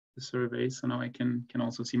the survey, so now I can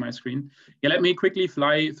also see my screen. Yeah, let me quickly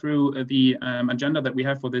fly through the agenda that we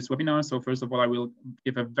have for this webinar. So first of all, I will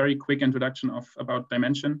give a very quick introduction about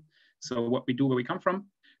DyeMansion, so what we do, where we come from.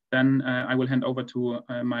 Then I will hand over to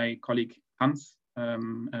my colleague Hans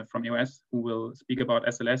from EOS, who will speak about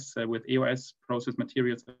SLS with EOS, process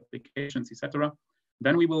materials, applications, etc.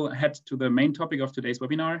 Then we will head to the main topic of today's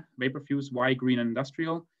webinar, VaporFuse, why green and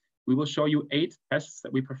industrial. We will show you 8 tests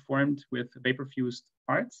that we performed with VaporFuse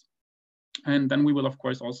parts. And then we will, of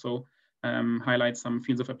course, also highlight some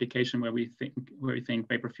fields of application where we think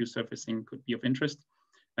VaporFuse surfacing could be of interest.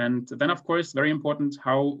 And then, of course, very important,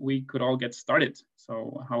 how we could all get started.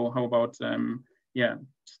 So how about,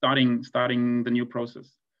 starting the new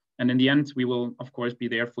process. And in the end, we will, of course, be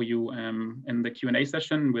there for you in the Q&A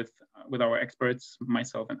session with our experts,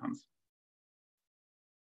 myself and Hans.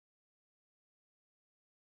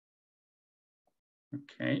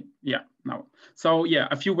 Okay, yeah, now. So yeah,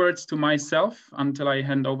 a few words to myself until I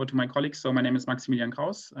hand over to my colleagues. So my name is Maximilian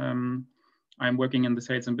Kraus. I'm working in the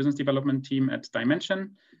sales and business development team at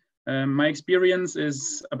DyeMansion. My experience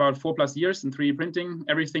is about 4+ years in 3D printing.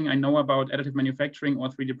 Everything I know about additive manufacturing or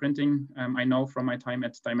 3D printing, I know from my time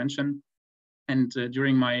at DyeMansion. And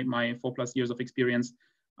during my 4+ years of experience,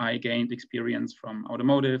 I gained experience from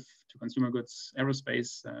automotive to consumer goods,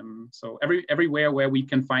 aerospace. So everywhere where we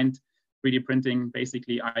can find 3D printing,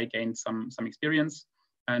 basically, I gained some experience.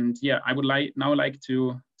 And yeah, I would now like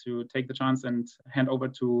to take the chance and hand over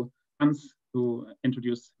to Hans to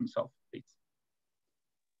introduce himself, please.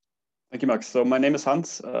 Thank you, Max. So my name is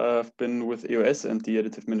Hans. I've been with EOS and the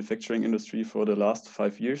additive manufacturing industry for the last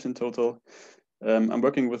 5 years in total. I'm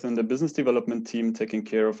working within the business development team, taking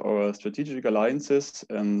care of our strategic alliances.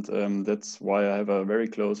 And that's why I have a very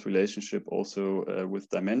close relationship also with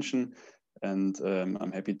DyeMansion. And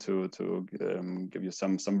I'm happy to give you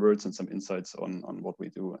some words and some insights on what we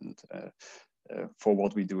do and for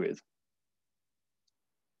what we do it.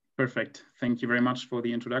 Perfect. Thank you very much for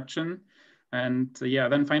the introduction. And yeah,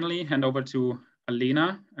 then finally hand over to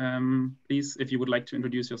Alena. Please, if you would like to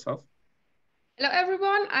introduce yourself. Hello,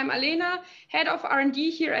 everyone. I'm Alena, head of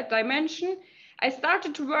R&D here at DyeMansion. I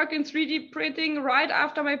started to work in 3D printing right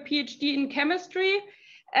after my PhD in chemistry.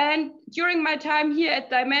 And during my time here at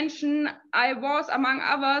DyeMansion, I was, among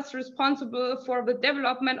others, responsible for the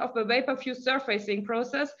development of the VaporFuse surfacing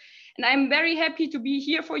process. And I'm very happy to be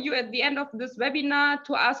here for you at the end of this webinar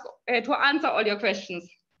to answer all your questions.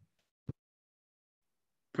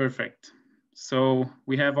 Perfect. So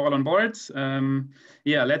we have all on board.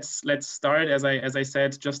 Yeah, let's start. As I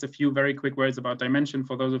said, just a few very quick words about DyeMansion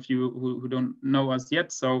for those of you who don't know us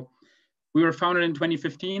yet. So we were founded in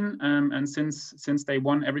 2015, and since day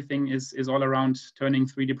one, everything is all around turning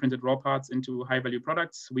 3D printed raw parts into high-value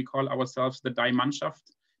products. We call ourselves the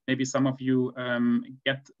DyeManschaft. Maybe some of you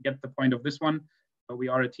get the point of this one. So we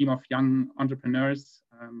are a team of young entrepreneurs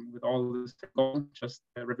with all this goal, just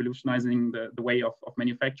revolutionizing the way of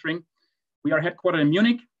manufacturing. We are headquartered in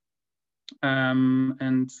Munich,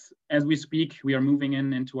 and as we speak, we are moving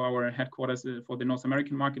into our headquarters for the North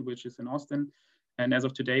American market, which is in Austin. And as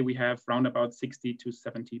of today, we have around about 60 to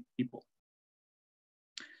 70 people.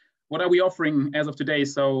 What are we offering as of today?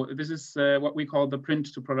 So this is what we call the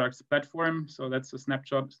print to products platform. So that's a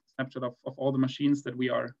snapshot of all the machines that we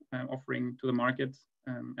are offering to the market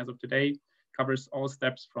as of today. Covers all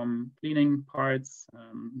steps from cleaning parts.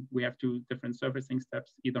 We have 2 different surfacing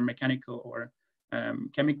steps, either mechanical or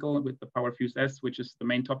chemical with the PowerFuse S, which is the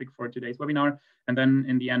main topic for today's webinar. And then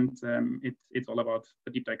in the end, it's all about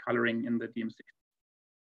the deep dye coloring in the DM60.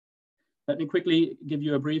 Let me quickly give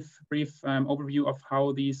you a brief overview of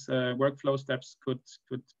how these workflow steps could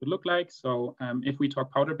look like. So if we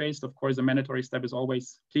talk powder-based, of course, a mandatory step is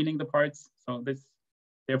always cleaning the parts. So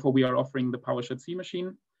therefore, we are offering the PowerFuse S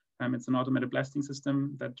machine. It's an automated blasting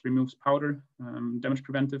system that removes powder, damage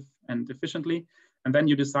preventive and efficiently. And then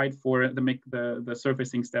you decide for the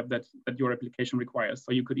surfacing step that your application requires.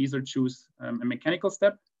 So you could either choose a mechanical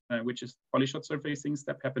step, which is polyshot surfacing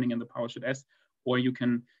step happening in the PowerFuse S, or you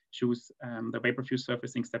can choose the VaporFuse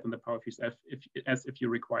surfacing step in the PowerFuse S if you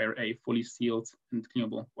require a fully sealed and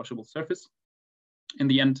cleanable, washable surface. In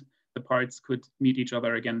the end, the parts could meet each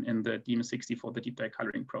other again in the DM60 for the deep dye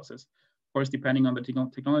coloring process. Of course, depending on the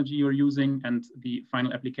technology you're using and the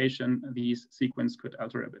final application, these sequence could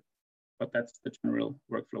alter a bit. But that's the general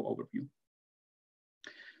workflow overview.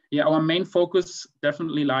 Yeah, our main focus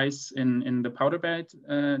definitely lies in the powder bed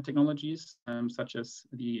technologies, such as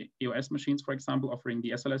the EOS machines, for example, offering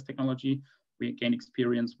the SLS technology. We gain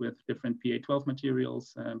experience with different PA12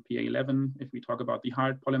 materials, PA11, if we talk about the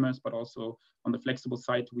hard polymers, but also on the flexible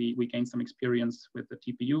side, we gain some experience with the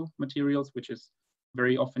TPU materials, which is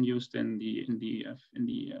very often used in the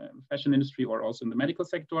fashion industry or also in the medical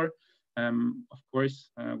sector. Of course,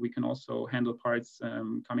 we can also handle parts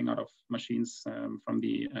coming out of machines from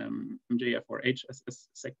the MJF or HSS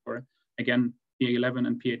sector. Again, PA11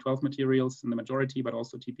 and PA12 materials in the majority, but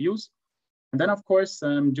also TPUs. And then, of course,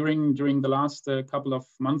 during the last couple of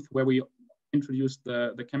months, where we introduced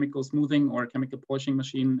the chemical smoothing or chemical polishing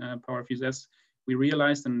machine, PowerFuse S, we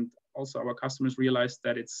realized, and also our customers realized,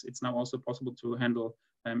 that it's now also possible to handle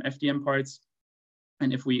FDM parts.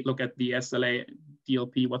 And if we look at the SLA,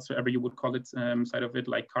 DLP, whatsoever you would call it, side of it,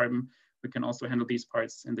 like carbon, we can also handle these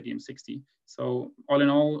parts in the DM60. So all in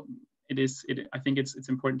all, I think it's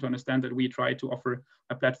important to understand that we try to offer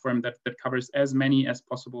a platform that covers as many as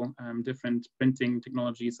possible different printing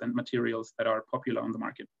technologies and materials that are popular on the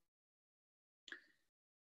market.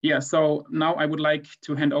 Yeah, so now I would like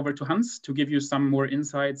to hand over to Hans to give you some more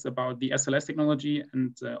insights about the SLS technology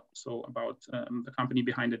and also about the company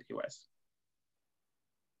behind it, EOS.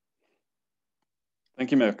 Thank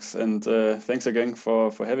you, Max, and thanks again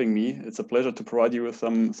for having me. It's a pleasure to provide you with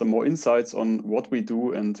some more insights on what we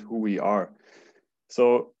do and who we are.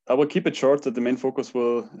 So I will keep it short, that the main focus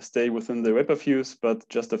will stay within the VaporFuse, but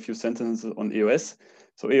just a few sentences on EOS.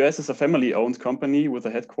 So EOS is a family-owned company with a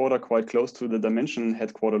headquarter quite close to the DyeMansion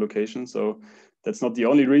headquarter location. So that's not the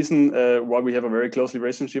only reason why we have a very close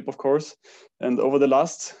relationship, of course. And over the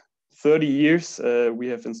last 30 years, we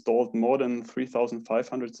have installed more than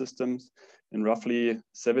 3,500 systems in roughly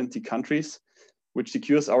 70 countries, which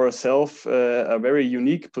secures ourselves a very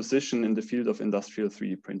unique position in the field of industrial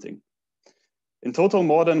 3D printing. In total,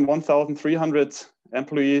 more than 1,300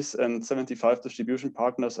 employees and 75 distribution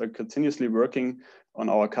partners are continuously working on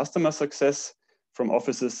our customer success from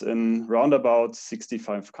offices in roundabout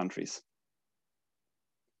 65 countries.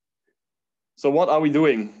 So what are we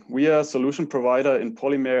doing? We are a solution provider in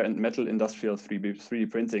polymer and metal industrial 3D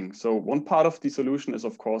printing. So one part of the solution is,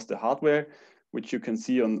 of course, the hardware, which you can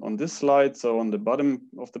see on this slide. So on the bottom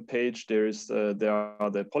of the page, there are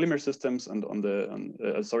the polymer systems, and on the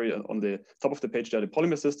top of the page, there are the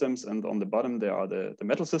polymer systems, and on the bottom, there are the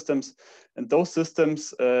metal systems. And those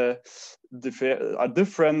systems are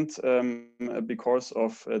different because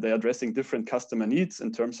of they're addressing different customer needs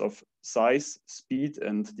in terms of size, speed,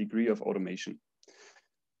 and degree of automation.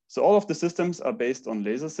 So all of the systems are based on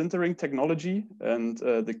laser sintering technology, and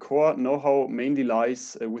the core know-how mainly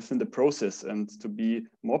lies within the process, and to be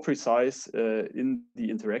more precise, in the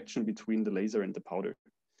interaction between the laser and the powder.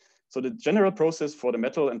 So the general process for the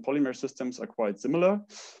metal and polymer systems are quite similar.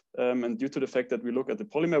 And due to the fact that we look at the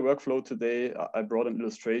polymer workflow today, I brought an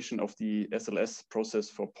illustration of the SLS process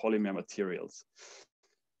for polymer materials.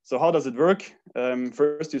 So how does it work?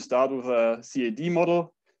 First, you start with a CAD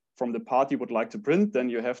model from the part you would like to print. Then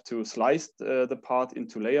you have to slice the part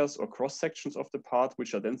into layers or cross sections of the part,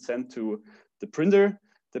 which are then sent to the printer.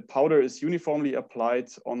 The powder is uniformly applied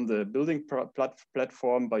on the building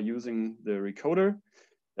platform by using the recoder.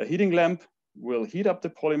 A heating lamp will heat up the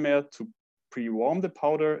polymer to pre-warm the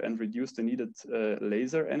powder and reduce the needed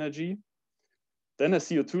laser energy. Then a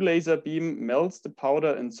CO2 laser beam melts the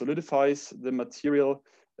powder and solidifies the material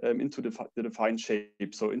into the defined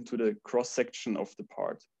shape, so into the cross section of the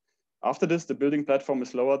part. After this, the building platform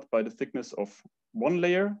is lowered by the thickness of one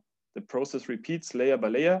layer. The process repeats layer by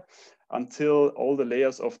layer until all the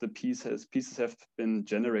layers of the pieces have been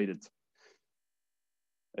generated.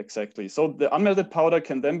 Exactly. So the unmelted powder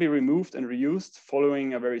can then be removed and reused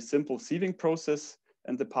following a very simple sieving process,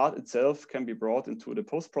 and the part itself can be brought into the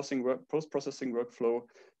post-processing workflow.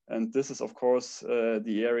 And this is, of course,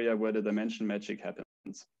 the area where the DyeMansion magic happens.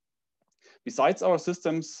 Besides our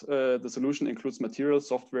systems, the solution includes material,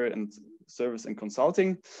 software, and service and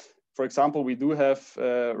consulting. For example, we do have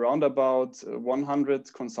around about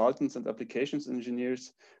 100 consultants and applications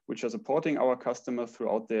engineers, which are supporting our customer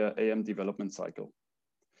throughout their AM development cycle.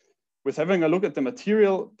 With having a look at the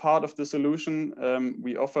material part of the solution,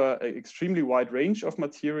 we offer an extremely wide range of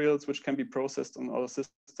materials which can be processed on our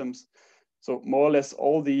systems. So more or less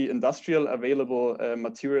all the industrial available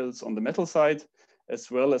materials on the metal side, as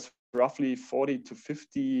well as roughly 40 to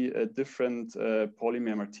 50 different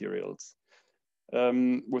polymer materials.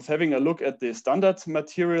 With having a look at the standard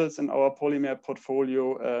materials in our polymer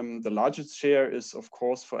portfolio, the largest share is, of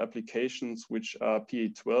course, for applications which are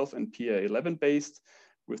PA12 and PA11 based,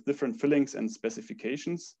 with different fillings and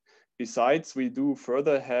specifications. Besides, we do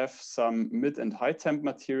further have some mid and high temp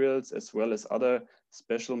materials, as well as other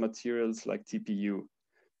special materials like TPU.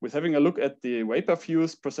 With having a look at the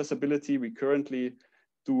VaporFuse processability, we currently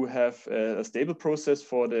do have a stable process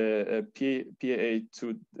for the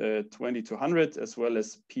PA200, as well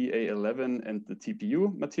as PA11 and the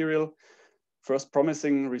TPU material. first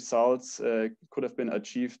promising results could have been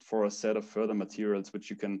achieved for a set of further materials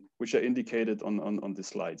which are indicated on this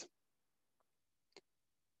slide.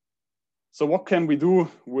 So what can we do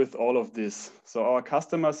with all of this? So our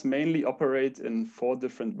customers mainly operate in 4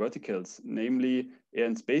 different verticals, namely air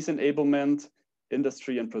and space enablement,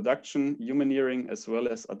 industry and production, humaneering, as well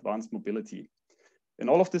as advanced mobility. In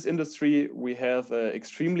all of this industry, we have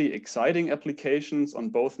extremely exciting applications on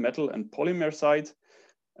both metal and polymer side.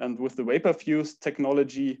 And with the VaporFuse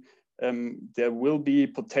technology, there will be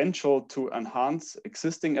potential to enhance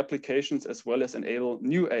existing applications as well as enable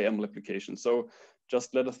new AML applications. So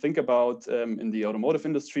just let us think about in the automotive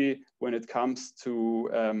industry when it comes to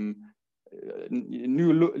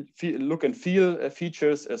new look and feel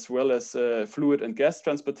features, as well as fluid and gas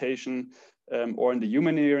transportation, or in the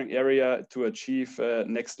humaneering area to achieve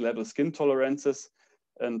next level skin tolerances.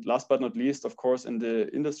 And last but not least, of course, in the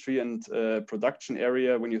industry and production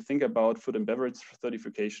area, when you think about food and beverage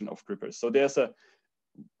certification of grippers. So there's a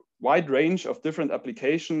wide range of different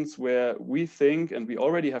applications where we think, and we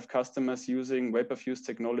already have customers using VaporFuse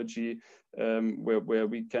technology, where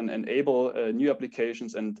we can enable new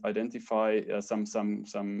applications and identify some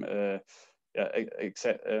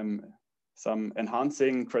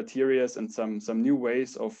enhancing criteria and some new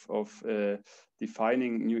ways of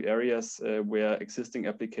defining new areas where existing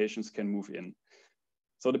applications can move in.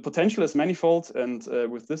 So the potential is manifold, and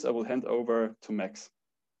with this, I will hand over to Max.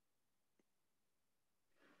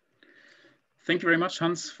 Thank you very much,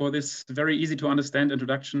 Hans, for this very easy to understand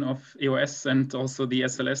introduction of EOS and also the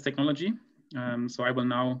SLS technology. So I will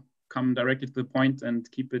now come directly to the point and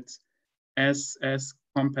keep it as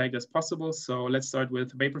compact as possible. So let's start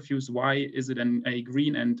with VaporFuse. Why is it a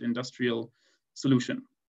green and industrial solution?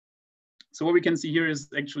 So what we can see here is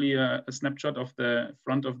actually a snapshot of the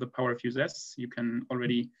front of the PowerFuse S. You can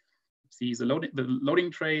already see the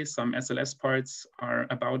loading tray. Some SLS parts are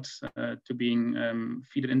about to being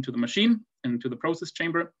feeded into the machine, into the process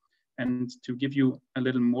chamber. And to give you a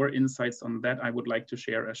little more insights on that, I would like to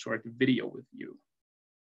share a short video with you.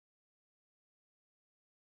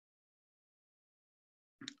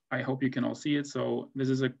 I hope you can all see it. So this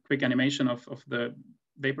is a quick animation of the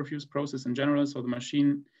VaporFuse process in general. So the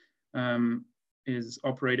machine is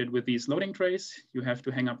operated with these loading trays. You have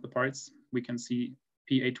to hang up the parts. We can see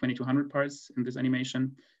PA2200 parts in this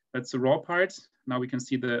animation. That's the raw part. Now we can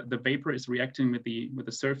see the vapor is reacting with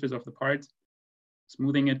the surface of the part,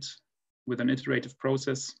 smoothing it with an iterative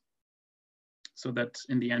process, so that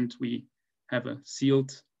in the end we have a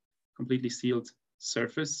sealed, completely sealed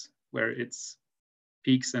surface where its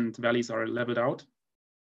peaks and valleys are leveled out.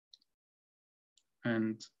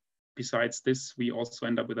 And besides this, we also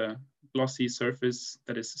end up with a glossy surface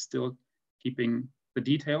that is still keeping the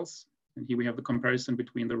details. And here we have the comparison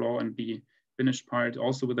between the raw and the finished part,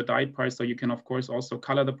 also with the dyed part. So you can, of course, also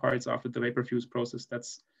color the parts after the VaporFuse process.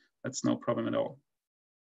 That's no problem at all.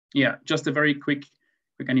 Yeah, just a very quick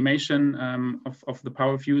animation of the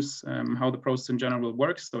PowerFuse, how the process in general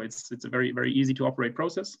works. So it's a very, very easy to operate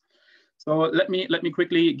process. So let me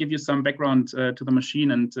quickly give you some background to the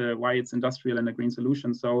machine and why it's industrial and a green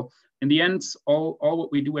solution. So in the end, all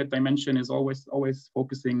what we do at DyeMansion is always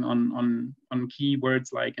focusing on key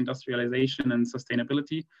words like industrialization and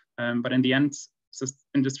sustainability. But in the end,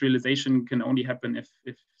 industrialization can only happen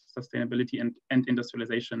if sustainability and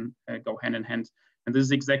industrialization go hand in hand. And this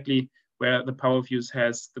is exactly where the PowerFuse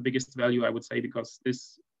has the biggest value, I would say, because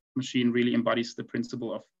this machine really embodies the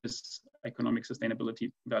principle of this economic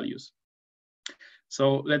sustainability values.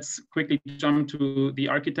 So let's quickly jump to the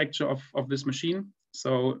architecture of this machine.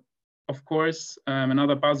 So of course,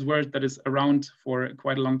 another buzzword that is around for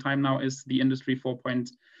quite a long time now is the Industry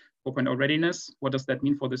 4.0 readiness. What does that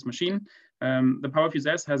mean for this machine? The PowerFuse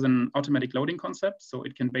S has an automatic loading concept, so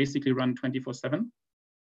it can basically run 24/7.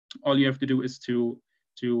 All you have to do is to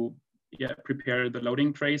prepare the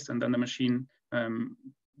loading trays, and then the machine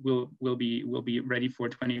will be ready for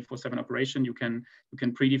 24/7 operation. You can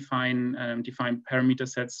predefine define parameter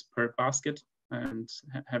sets per basket and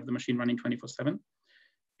have the machine running 24/7.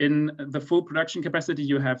 In the full production capacity,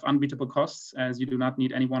 you have unbeatable costs, as you do not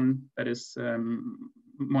need anyone that is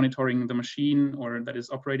monitoring the machine or that is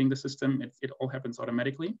operating the system. It all happens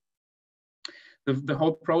automatically. The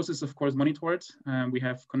whole process, of course, monitored. We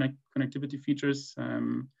have connectivity features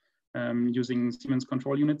using Siemens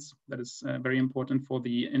control units. That is very important for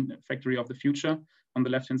the factory of the future. On the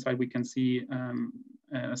left-hand side, we can see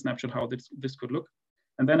a snapshot how this could look.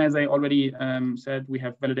 And then, as I already said, we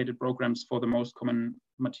have validated programs for the most common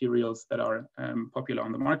materials that are popular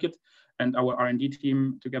on the market. And our R&D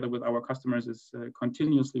team, together with our customers, is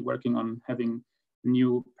continuously working on having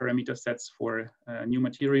new parameter sets for new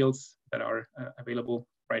materials that are available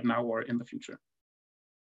right now or in the future.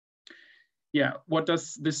 Yeah, what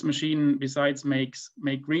does this machine besides make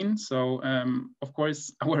green? So of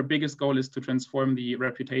course, our biggest goal is to transform the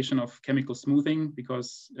reputation of chemical smoothing,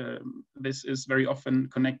 because this is very often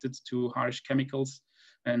connected to harsh chemicals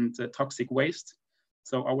and toxic waste.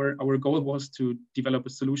 So our goal was to develop a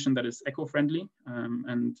solution that is eco-friendly,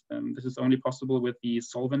 and this is only possible with the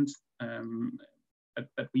solvent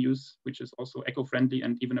that we use, which is also eco-friendly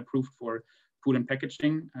and even approved for food and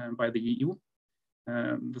packaging by the EU.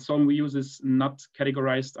 The solvent we use is not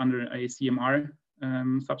categorized under a CMR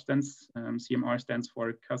substance. CMR stands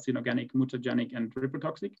for carcinogenic, mutagenic, and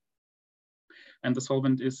reprotoxic. And the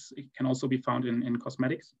solvent can also be found in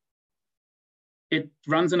cosmetics. It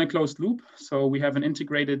runs in a closed loop. So we have an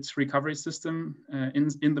integrated recovery system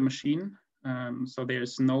in the machine. So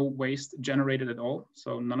there's no waste generated at all.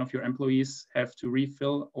 So none of your employees have to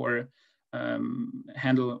refill or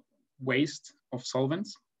handle waste of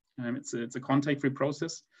solvents. It's a contact-free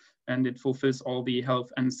process, and it fulfills all the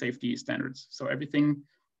health and safety standards. So everything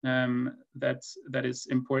that is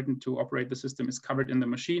important to operate the system is covered in the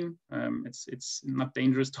machine. It's not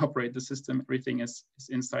dangerous to operate the system. Everything is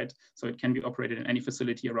inside, so it can be operated in any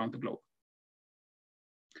facility around the globe.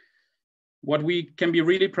 What we can be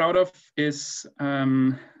really proud of is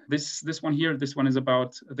this one here. This one is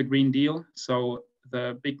about the Green Deal. So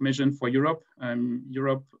the big mission for Europe.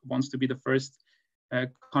 Europe wants to be the first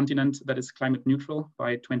continent that is climate neutral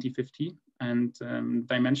by 2050. And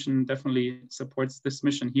DyeMansion definitely supports this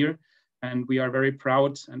mission here. And we are very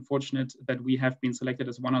proud and fortunate that we have been selected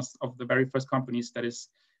as one of the very first companies that is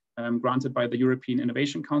granted by the European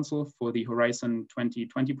Innovation Council for the Horizon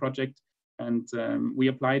 2020 project. And we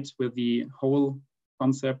applied with the whole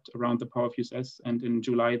concept around the PowerFuse S. And in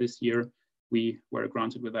July this year, we were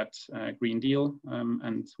granted with that Green Deal.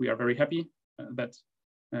 And we are very happy that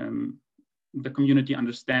the community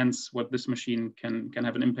understands what this machine can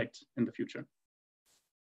have an impact in the future.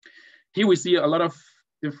 Here we see a lot of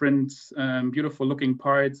different beautiful looking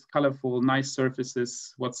parts, colorful, nice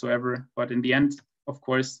surfaces whatsoever. But in the end, of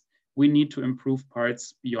course, we need to improve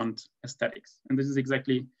parts beyond aesthetics. And this is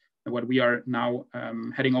exactly what we are now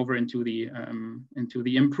heading over into the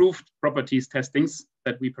improved properties testings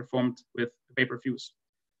that we performed with VaporFuse.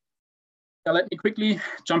 Let me quickly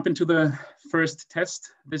jump into the first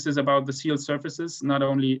test. This is about the sealed surfaces, not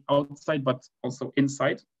only outside, but also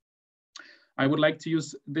inside. I would like to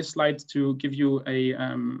use this slide to give you a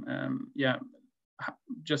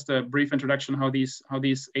just a brief introduction how these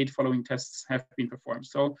 8 following tests have been performed.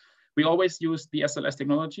 So we always used the SLS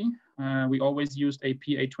technology. We always used a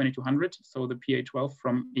PA2200, so the PA12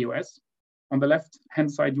 from EOS. On the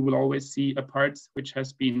left-hand side, you will always see a part which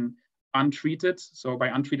has been untreated. So by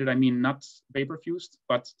untreated, I mean not VaporFused,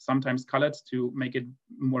 but sometimes colored to make it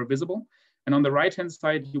more visible. And on the right-hand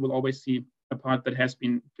side, you will always see a part that has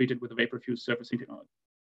been treated with the VaporFuse surfacing technology.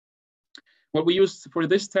 What we used for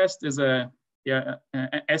this test is a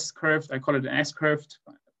S-curved, I call it an S-curved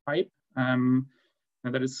pipe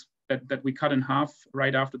that we cut in half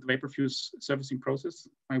right after the VaporFuse surfacing process.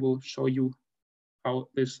 I will show you how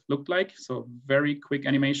this looked like. So very quick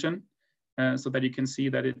animation. So that you can see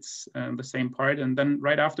that it's the same part. And then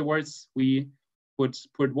right afterwards, we would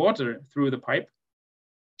put water through the pipe.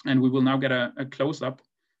 And we will now get a close-up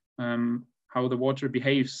how the water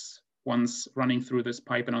behaves once running through this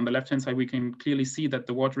pipe. And on the left-hand side, we can clearly see that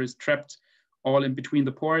the water is trapped all in between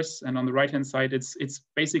the pores. And on the right-hand side, it's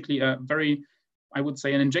basically a very, I would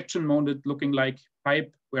say, an injection molded looking like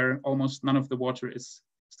pipe where almost none of the water is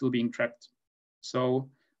still being trapped. So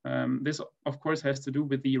this, of course, has to do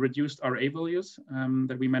with the reduced RA values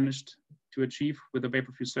that we managed to achieve with the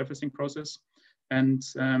VaporFuse surfacing process. And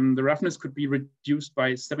the roughness could be reduced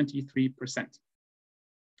by 73%.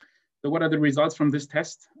 So what are the results from this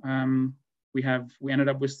test? We ended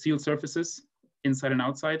up with sealed surfaces inside and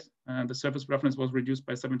outside. The surface roughness was reduced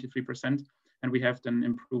by 73%, and we had an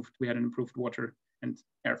improved water and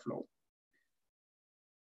airflow.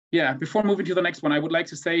 Yeah, before moving to the next one, I would like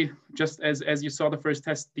to say, just as you saw the first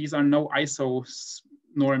test, these are no ISO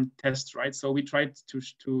norm tests, right? So we tried to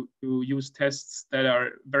use tests that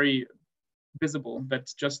are very visible,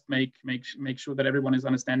 that just make sure that everyone is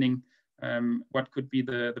understanding what could be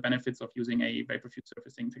the benefits of using a VaporFuse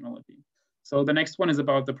surfacing technology. So the next one is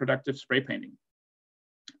about the productive spray painting.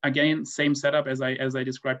 Again, same setup as I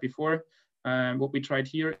described before. What we tried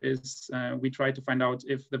here is we tried to find out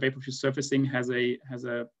if the VaporFuse surfacing has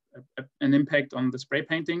an impact on the spray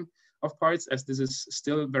painting of parts, as this is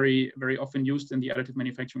still very, very often used in the additive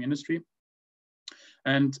manufacturing industry.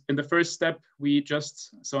 And in the first step,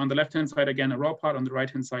 so on the left-hand side, again, a raw part, on the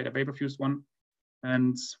right-hand side, a VaporFuse one.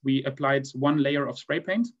 And we applied one layer of spray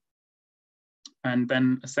paint and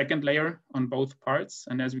then a second layer on both parts.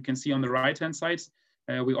 And as we can see on the right-hand side,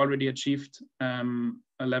 we already achieved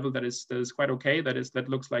a level that is quite okay. That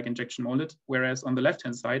looks like injection molded. Whereas on the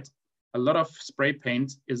left-hand side, a lot of spray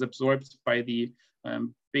paint is absorbed by the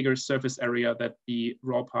bigger surface area that the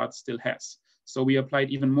raw part still has. So we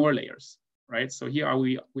applied even more layers, right? So here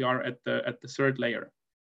we are at the third layer,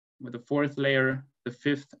 with the fourth layer, the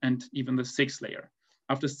fifth, and even the sixth layer.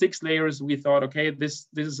 After 6 layers, we thought, okay, this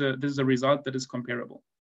is a result that is comparable.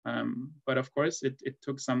 But of course, it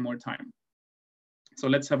took some more time. So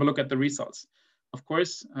let's have a look at the results. Of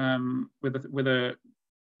course, with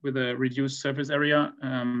a reduced surface area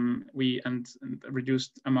and a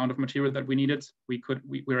reduced amount of material that we needed, we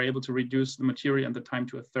were able to reduce the material and the time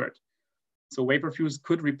to a third. So VaporFuse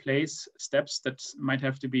could replace steps that might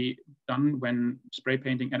have to be done when spray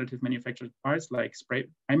painting additive manufactured parts, like spray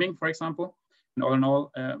priming, for example. And all in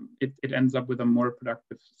all, it ends up with a more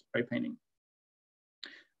productive spray painting.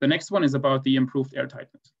 The next one is about the improved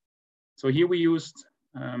airtightness. So here we used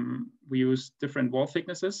different wall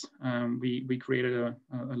thicknesses. We created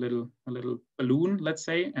a little balloon, let's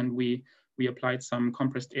say, and we applied some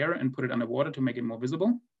compressed air and put it underwater to make it more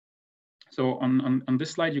visible. So on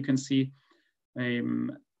this slide, you can see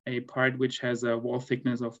a part which has a wall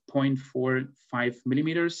thickness of 0.45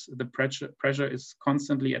 millimeters. The pressure is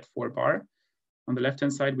constantly at 4 bar. On the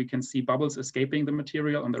left-hand side, we can see bubbles escaping the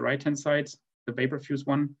material. On the right-hand side, the VaporFuse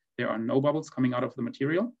one, there are no bubbles coming out of the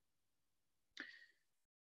material.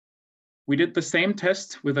 We did the same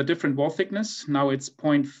test with a different wall thickness. Now it's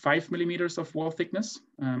 0.5 millimeters of wall thickness.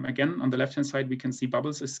 Again, on the left-hand side, we can see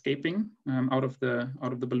bubbles escaping out of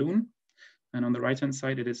the balloon. And on the right-hand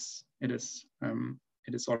side, it is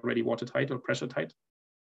already watertight or pressure tight.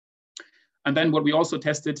 And then what we also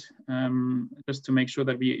tested, just to make sure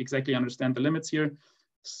that we exactly understand the limits here,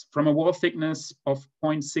 from a wall thickness of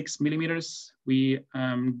 0.6 millimeters, we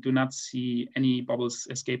do not see any bubbles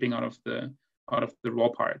escaping out of the raw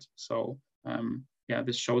part. So yeah,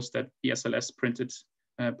 this shows that the SLS printed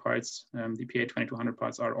parts, the PA2200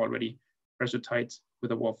 parts, are already pressure tight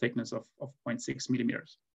with a wall thickness of 0.6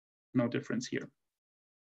 millimeters. No difference here.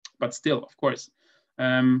 But still, of course,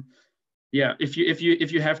 yeah, if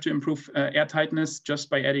you have to improve air tightness just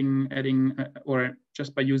by adding or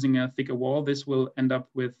just by using a thicker wall, this will end up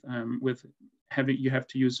with you have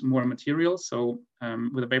to use more material. So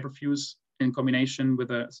with a VaporFuse in combination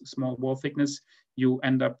with a small wall thickness, you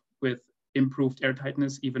end up with improved air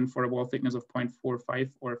tightness even for a wall thickness of 0.45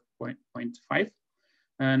 or 0.5.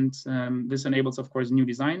 And this enables, of course, new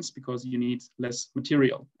designs because you need less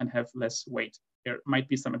material and have less weight. There might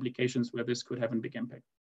be some applications where this could have a big impact.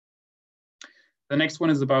 The next one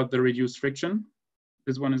is about the reduced friction.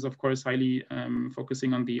 This one is, of course, highly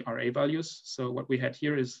focusing on the RA values. So what we had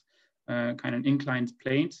here is kind of inclined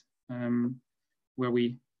plate where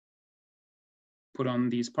we put on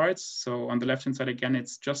these parts. So on the left-hand side, again,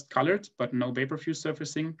 it's just colored, but no VaporFuse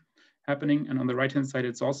surfacing happening. And on the right-hand side,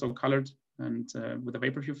 it's also colored and with a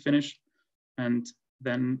VaporFuse finish. And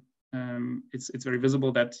then it's very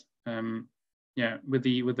visible that, yeah, with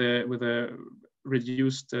the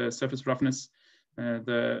reduced surface roughness,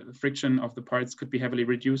 the friction of the parts could be heavily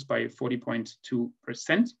reduced by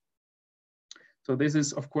 40.2%. So this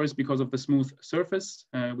is, of course, because of the smooth surface.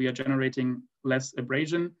 We are generating less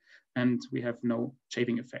abrasion and we have no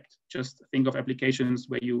chafing effect. Just think of applications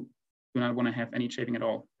where you do not want to have any chafing at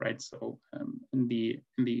all, right? So in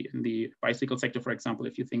the bicycle sector, for example,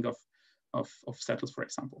 if you think of saddles, for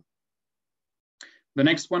example. The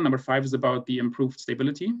next one, number 5, is about the improved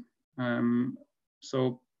stability.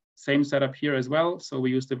 So same setup here as well. So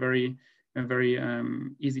we used a very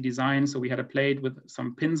easy design. So we had a plate with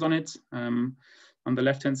some pins on it. On the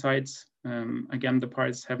left-hand side, again, the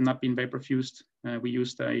parts have not been VaporFused. We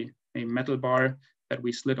used a metal bar that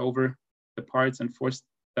we slid over the parts and forced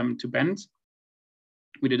them to bend.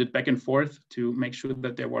 We did it back and forth to make sure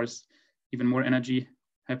that there was even more energy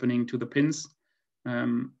happening to the pins.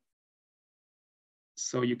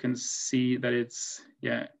 So you can see that it's,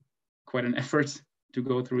 yeah, quite an effort to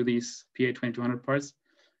go through these PA2200 parts.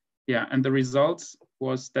 Yeah, and the result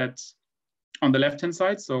was that on the left-hand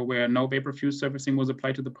side, so where no VaporFuse surfacing was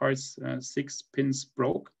applied to the parts, 6 pins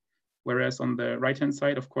broke. Whereas on the right-hand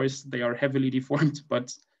side, of course, they are heavily deformed,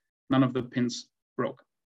 but none of the pins broke.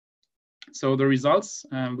 So the results,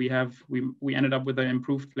 we ended up with an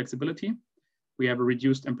improved flexibility. We have a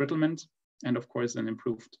reduced embrittlement, and of course, an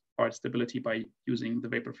improved part stability by using the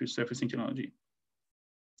VaporFuse surfacing technology.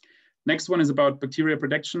 Next one is about bacteria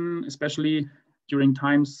protection, especially during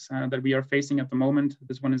times that we are facing at the moment.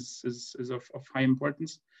 This one is of high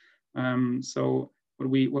importance. So what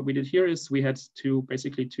we did here is we had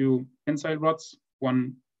basically two tensile rods, a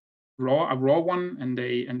raw one and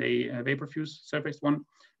a VaporFuse surfaced one,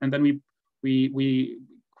 and then we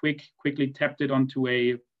quickly tapped it onto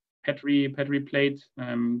a Petri plate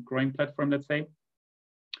growing platform, let's say.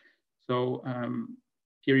 So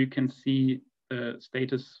here you can see the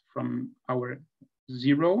status from our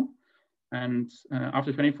 0, and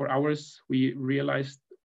after 24 hours we realized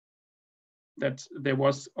that there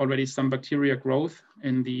was already some bacteria growth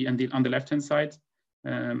on the left-hand side.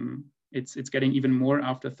 It's getting even more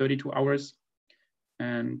after 32 hours.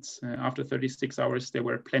 And after 36 hours, there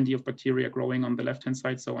were plenty of bacteria growing on the left-hand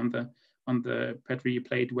side. So on the Petri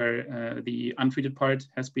plate where the untreated part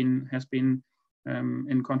has been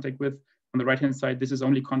in contact with. On the right-hand side, this is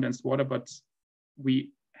only condensed water, but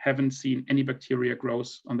we haven't seen any bacteria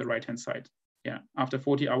growth on the right-hand side. Yeah, after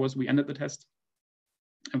 40 hours, we ended the test,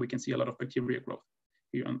 and we can see a lot of bacteria growth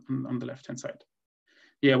here on the left-hand side.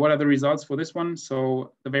 Yeah, what are the results for this one?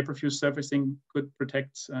 So the VaporFuse surfacing could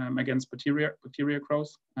protect against bacteria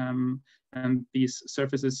growth, and these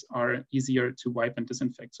surfaces are easier to wipe and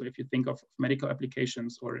disinfect. So if you think of medical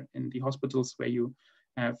applications or in the hospitals where you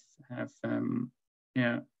have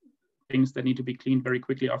things that need to be cleaned very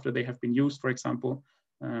quickly after they have been used, for example,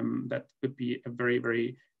 that could be a very,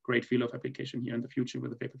 very great field of application here in the future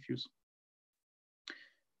with the VaporFuse.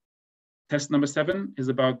 Test number 7 is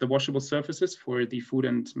about the washable surfaces for the food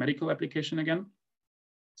and medical application again.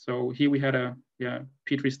 So here we had a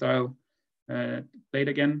Petri style plate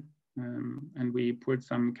again, and we poured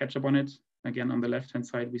some ketchup on it. Again, on the left-hand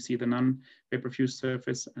side, we see the non-VaporFuse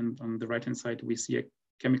surface, and on the right-hand side, we see a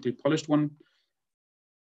chemically polished one.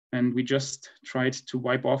 And we just tried to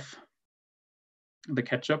wipe off the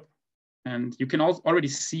ketchup. And you can already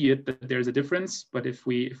see it, that there's a difference. But if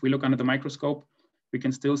we look under the microscope, we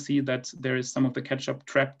can still see that there is some of the ketchup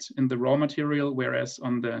trapped in the raw material, whereas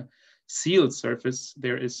on the sealed surface,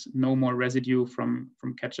 there is no more residue from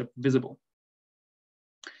ketchup visible.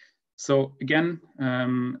 So again,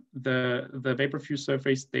 the VaporFuse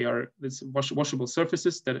surface, they are this washable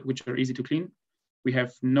surfaces which are easy to clean. We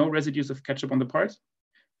have no residues of ketchup on the part.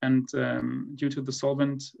 And due to the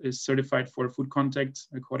solvent is certified for food contact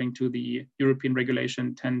according to the European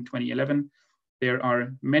regulation 10/2011, there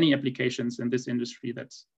are many applications in this industry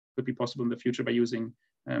that could be possible in the future by using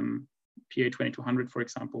PA 2200, for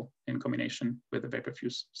example, in combination with the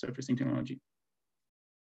VaporFuse surfacing technology.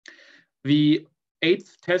 The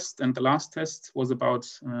 8th test and the last test was about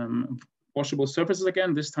washable surfaces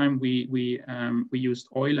again. This time we used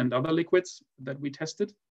oil and other liquids that we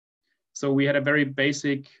tested. So we had a very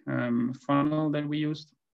basic funnel that we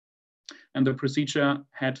used, and the procedure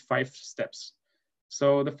had 5 steps.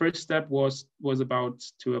 So the first step was about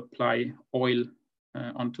to apply oil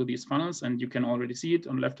onto these funnels, and you can already see it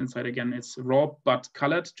on the left-hand side. Again, it's raw but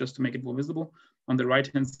colored, just to make it more visible. On the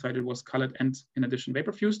right-hand side, it was colored and in addition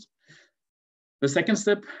VaporFused. The second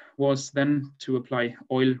step was then to apply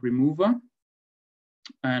oil remover.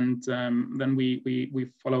 And then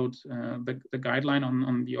we followed the guideline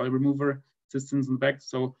on the oil remover systems in the back.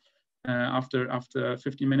 So after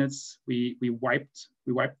 15 minutes, we wiped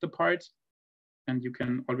the part, and you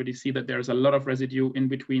can already see that there's a lot of residue in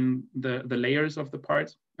between the layers of the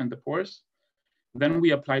part and the pores. Then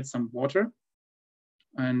we applied some water,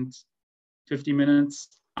 and 50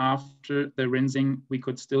 minutes after the rinsing, we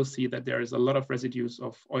could still see that there is a lot of residues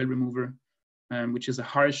of oil remover, which is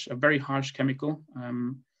a very harsh chemical.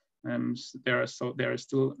 There are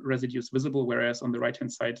still residues visible, whereas on the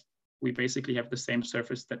right-hand side, we basically have the same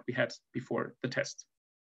surface that we had before the test.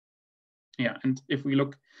 Yeah, and if we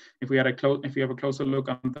have a closer look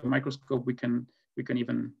on the microscope, we can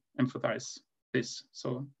even emphasize this.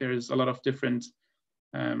 So there is a lot of different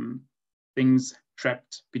things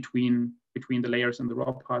trapped between the layers and the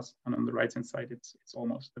raw parts, and on the right-hand side, it's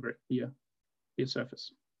almost a very clear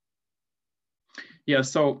surface. Yeah,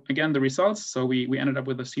 so again, the results. So we ended up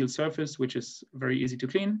with a sealed surface, which is very easy to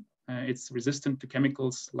clean. It's resistant to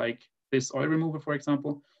chemicals like this oil remover, for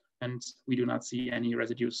example, and we do not see any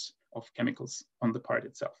residues of chemicals on the part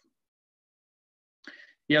itself.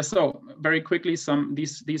 Yeah, so very quickly,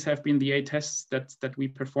 these have been the 8 tests that we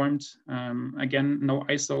performed. Again, no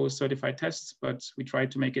ISO certified tests, but we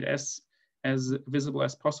tried to make it as visible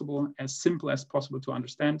as possible, as simple as possible to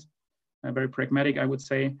understand. Very pragmatic, I would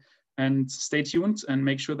say. And stay tuned and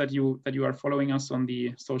make sure that you are following us on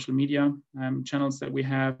the social media channels that we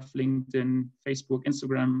have: LinkedIn, Facebook,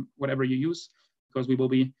 Instagram, whatever you use, because we will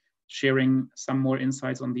be sharing some more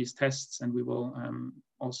insights on these tests, and we will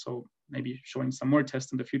also maybe showing some more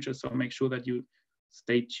tests in the future. So make sure that you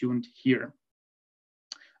stay tuned here.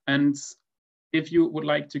 And If you would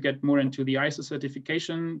like to get more into the ISO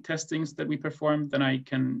certification testings that we perform, then I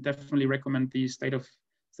can definitely recommend the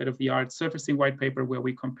state-of-the-art surfacing white paper, where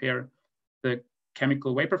we compare the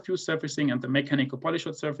chemical VaporFuse surfacing and the mechanical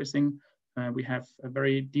polyshot surfacing. We have a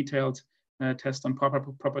very detailed test on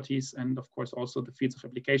properties, and of course also the fields of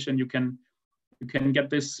application. You can get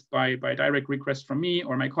this by direct request from me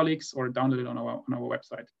or my colleagues, or download it on our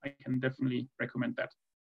website. I can definitely recommend that.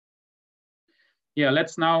 Yeah,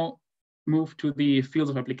 let's now move to the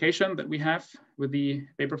fields of application that we have with the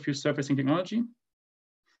VaporFuse surfacing technology.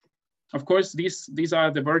 Of course, these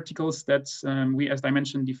are the verticals that we as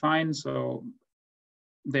DyeMansion define. So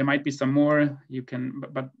there might be some more you can,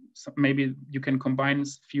 but maybe you can combine a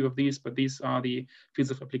few of these, but these are the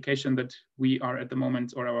fields of application that we are at the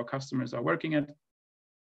moment, or our customers are working at.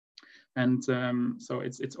 And so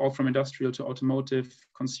it's all from industrial to automotive,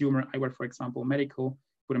 consumer, eyewear, for example, medical,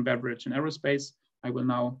 food and beverage, and aerospace. I will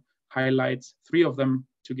now highlight 3 of them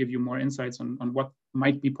to give you more insights on what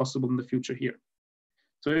might be possible in the future here.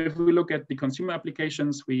 So if we look at the consumer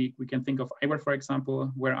applications, we can think of eyewear, for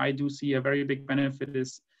example, where I do see a very big benefit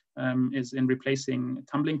is in replacing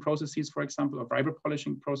tumbling processes, for example, or fiber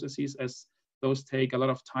polishing processes, as those take a lot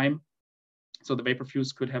of time. So the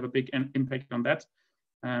VaporFuse could have a big impact on that.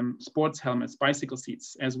 Sports helmets, bicycle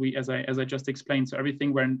seats, as I just explained. So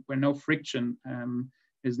everything where no friction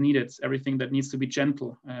is needed, everything that needs to be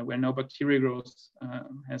gentle, where no bacteria growth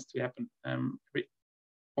has to happen.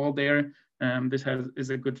 All there, this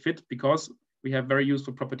is a good fit because we have very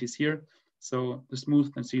useful properties here. So the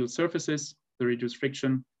smooth and sealed surfaces, the reduced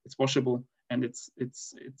friction, it's washable, and it's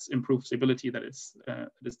improved stability that it's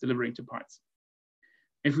delivering to parts.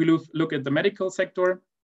 If we look at the medical sector,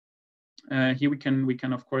 here we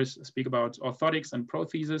can of course speak about orthotics and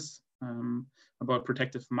prostheses, about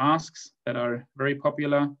protective masks that are very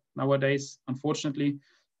popular nowadays, unfortunately,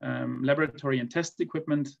 laboratory and test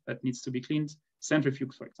equipment that needs to be cleaned,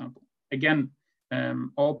 centrifuges, for example. Again,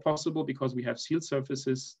 all possible because we have sealed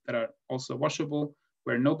surfaces that are also washable,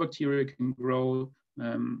 where no bacteria can grow,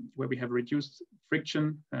 where we have reduced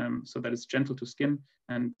friction, so that it's gentle to skin,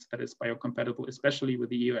 and that is biocompatible, especially with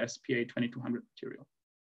the EOS PA2200 material.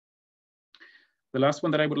 The last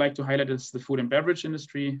one that I would like to highlight is the food and beverage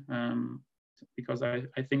industry, because I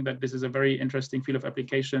think that this is a very interesting field of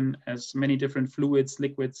application, as many different fluids,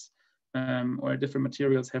 liquids, or different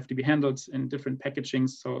materials have to be handled in different packagings.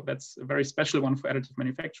 So that's a very special one for additive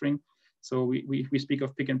manufacturing. So we speak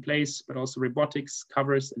of pick and place, but also robotics,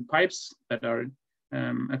 covers, and pipes that are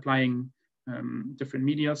applying different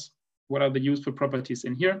medias. What are the useful properties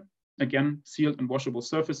in here? Again, sealed and washable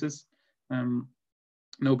surfaces,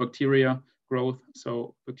 no bacteria growth,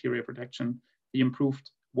 so bacteria protection, the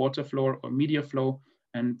improved water flow or media flow,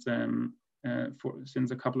 and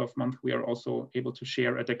since a couple of months, we are also able to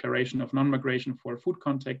share a declaration of non-migration for food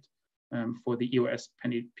contact for the EOS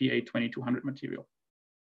PA2200 material.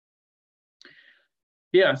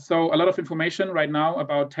 Yeah, so a lot of information right now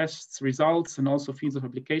about tests, results, and also fields of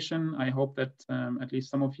application. I hope that at least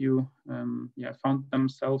some of you found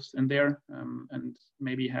themselves in there and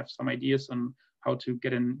maybe have some ideas on how to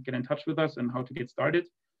get in touch with us and how to get started.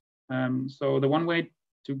 So the one way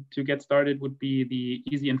to get started would be the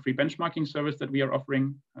easy and free benchmarking service that we are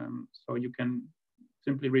offering. So you can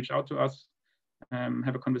simply reach out to us,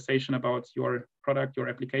 have a conversation about your product, your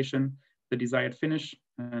application, the desired finish,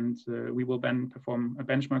 and we will then perform a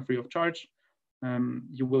benchmark free of charge.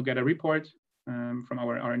 You will get a report from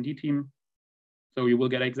our R&D team. So you will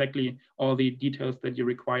get exactly all the details that you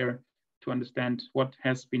require to understand what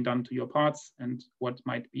has been done to your parts and what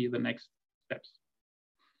might be the next steps.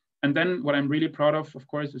 And then what I'm really proud of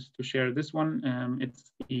course, is to share this one.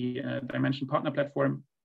 It's the DyeMansion partner platform.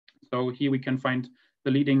 So here we can find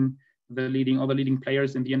all the leading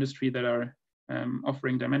players in the industry that are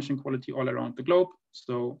offering DyeMansion quality all around the globe.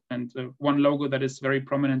 So, and one logo that is very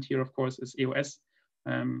prominent here, of course, is EOS.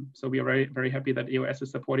 So we are very, very happy that EOS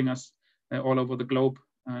is supporting us all over the globe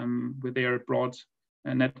with their broad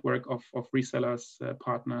network of resellers,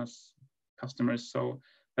 partners, customers. So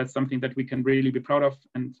that's something that we can really be proud of.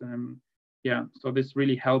 And yeah, so this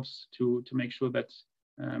really helps to make sure that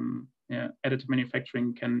additive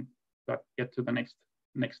manufacturing can get to the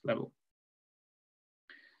next level.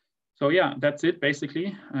 So yeah, that's it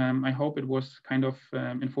basically. I hope it was kind of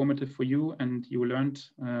informative for you and you learned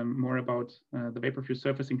more about the VaporFuse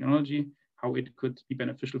surfacing technology, how it could be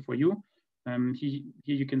beneficial for you. Here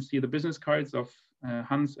you can see the business cards of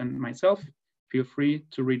Hans and myself. Feel free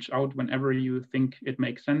to reach out whenever you think it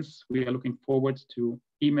makes sense. We are looking forward to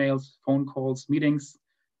emails, phone calls, meetings,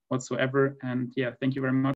 whatsoever. And yeah, thank you very much.